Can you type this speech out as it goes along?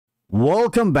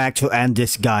Welcome back to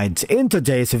Andy's Guides. In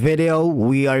today's video,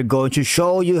 we are going to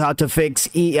show you how to fix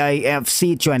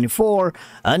EAFC24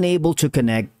 unable to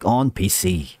connect on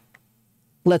PC.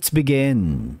 Let's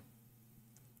begin.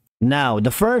 Now,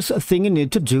 the first thing you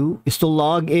need to do is to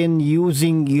log in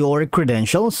using your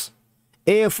credentials.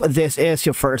 If this is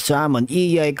your first time on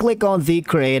EA, click on the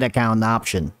Create Account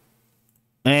option.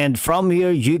 And from here,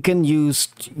 you can use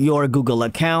your Google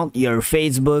account, your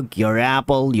Facebook, your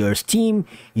Apple, your Steam,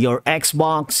 your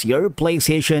Xbox, your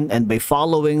PlayStation, and by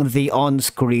following the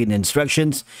on-screen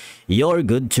instructions, you're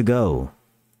good to go.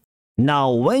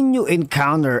 Now, when you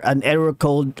encounter an error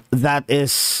code that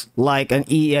is like an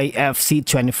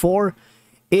EAFC24,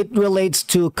 it relates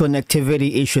to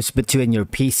connectivity issues between your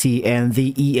PC and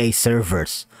the EA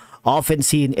servers, often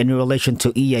seen in relation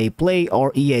to EA Play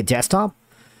or EA Desktop.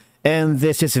 And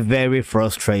this is very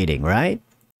frustrating, right?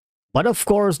 But of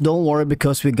course, don't worry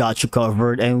because we got you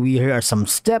covered, and here are some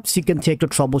steps you can take to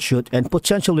troubleshoot and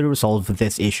potentially resolve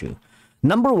this issue.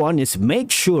 Number one is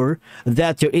make sure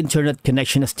that your internet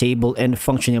connection is stable and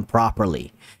functioning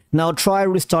properly. Now try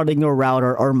restarting your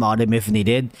router or modem if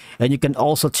needed, and you can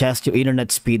also test your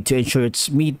internet speed to ensure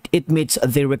it meets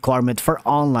the requirement for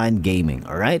online gaming,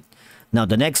 alright? Now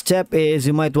the next step is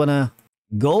you might want to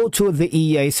go to the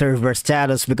EA server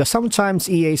status because sometimes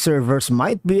EA servers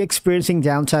might be experiencing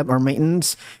downtime or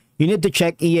maintenance. You need to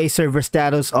check EA server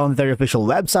status on their official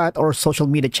website or social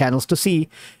media channels to see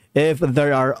if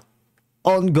there are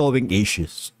ongoing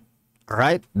issues.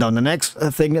 Alright, now the next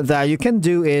thing that you can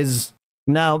do is,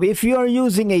 now if you are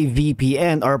using a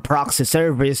VPN or proxy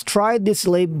service, try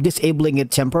disabling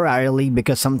it temporarily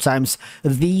because sometimes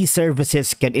these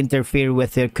services can interfere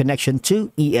with your connection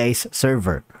to EA's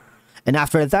server. And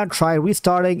after that, try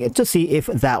restarting it to see if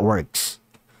that works.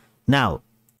 Now,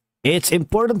 it's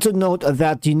important to note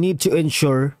that you need to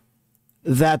ensure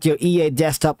that your EA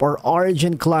Desktop or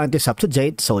Origin client is up to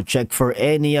date, so check for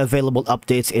any available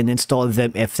updates and install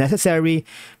them if necessary,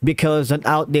 because an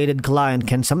outdated client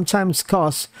can sometimes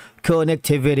cause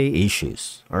connectivity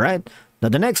issues. Alright, now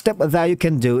the next step that you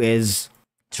can do is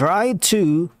try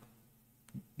to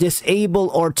disable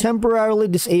or temporarily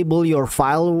disable your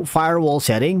firewall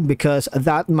setting because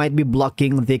that might be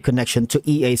blocking the connection to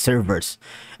EA servers.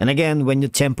 And again, when you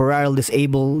temporarily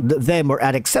disable them or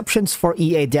add exceptions for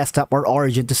EA Desktop or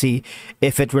Origin to see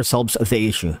if it resolves the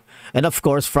issue. And of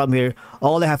course, from here,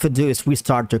 all I have to do is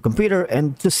restart your computer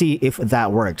and to see if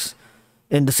that works.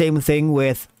 And the same thing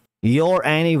with your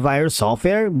antivirus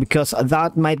software because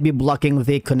that might be blocking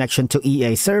the connection to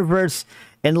EA servers.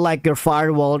 And like your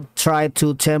firewall, try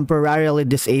to temporarily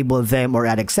disable them or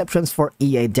add exceptions for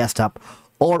EA Desktop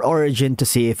or Origin to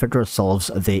see if it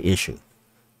resolves the issue.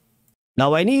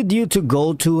 Now I need you to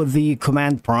go to the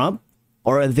command prompt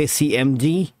or the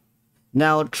CMD.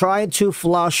 Now try to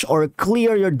flush or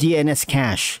clear your DNS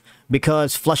cache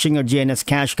because flushing your DNS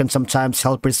cache can sometimes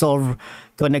help resolve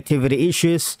connectivity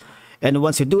issues. And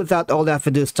once you do that, all you have to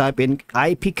do is type in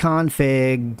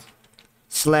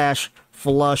ipconfig/flush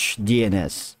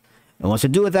DNS. And once you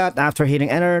do that, after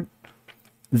hitting enter,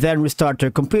 then restart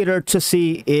your computer to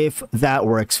see if that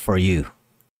works for you.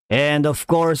 And of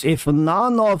course, if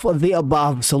none of the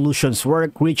above solutions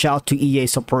work, reach out to EA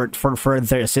support for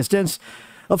further assistance.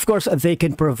 Of course, they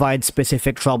can provide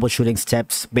specific troubleshooting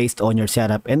steps based on your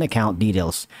setup and account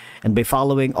details. And by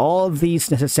following all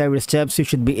these necessary steps, you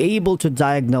should be able to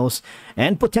diagnose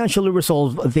and potentially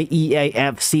resolve the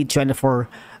EAFC24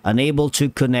 unable to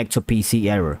connect to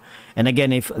PC error. And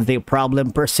again, if the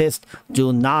problem persists,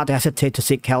 do not hesitate to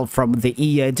seek help from the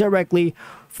EA directly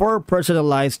for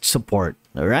personalized support.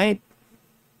 Alright?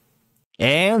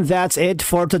 And that's it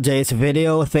for today's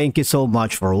video. Thank you so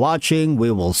much for watching. We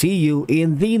will see you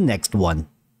in the next one.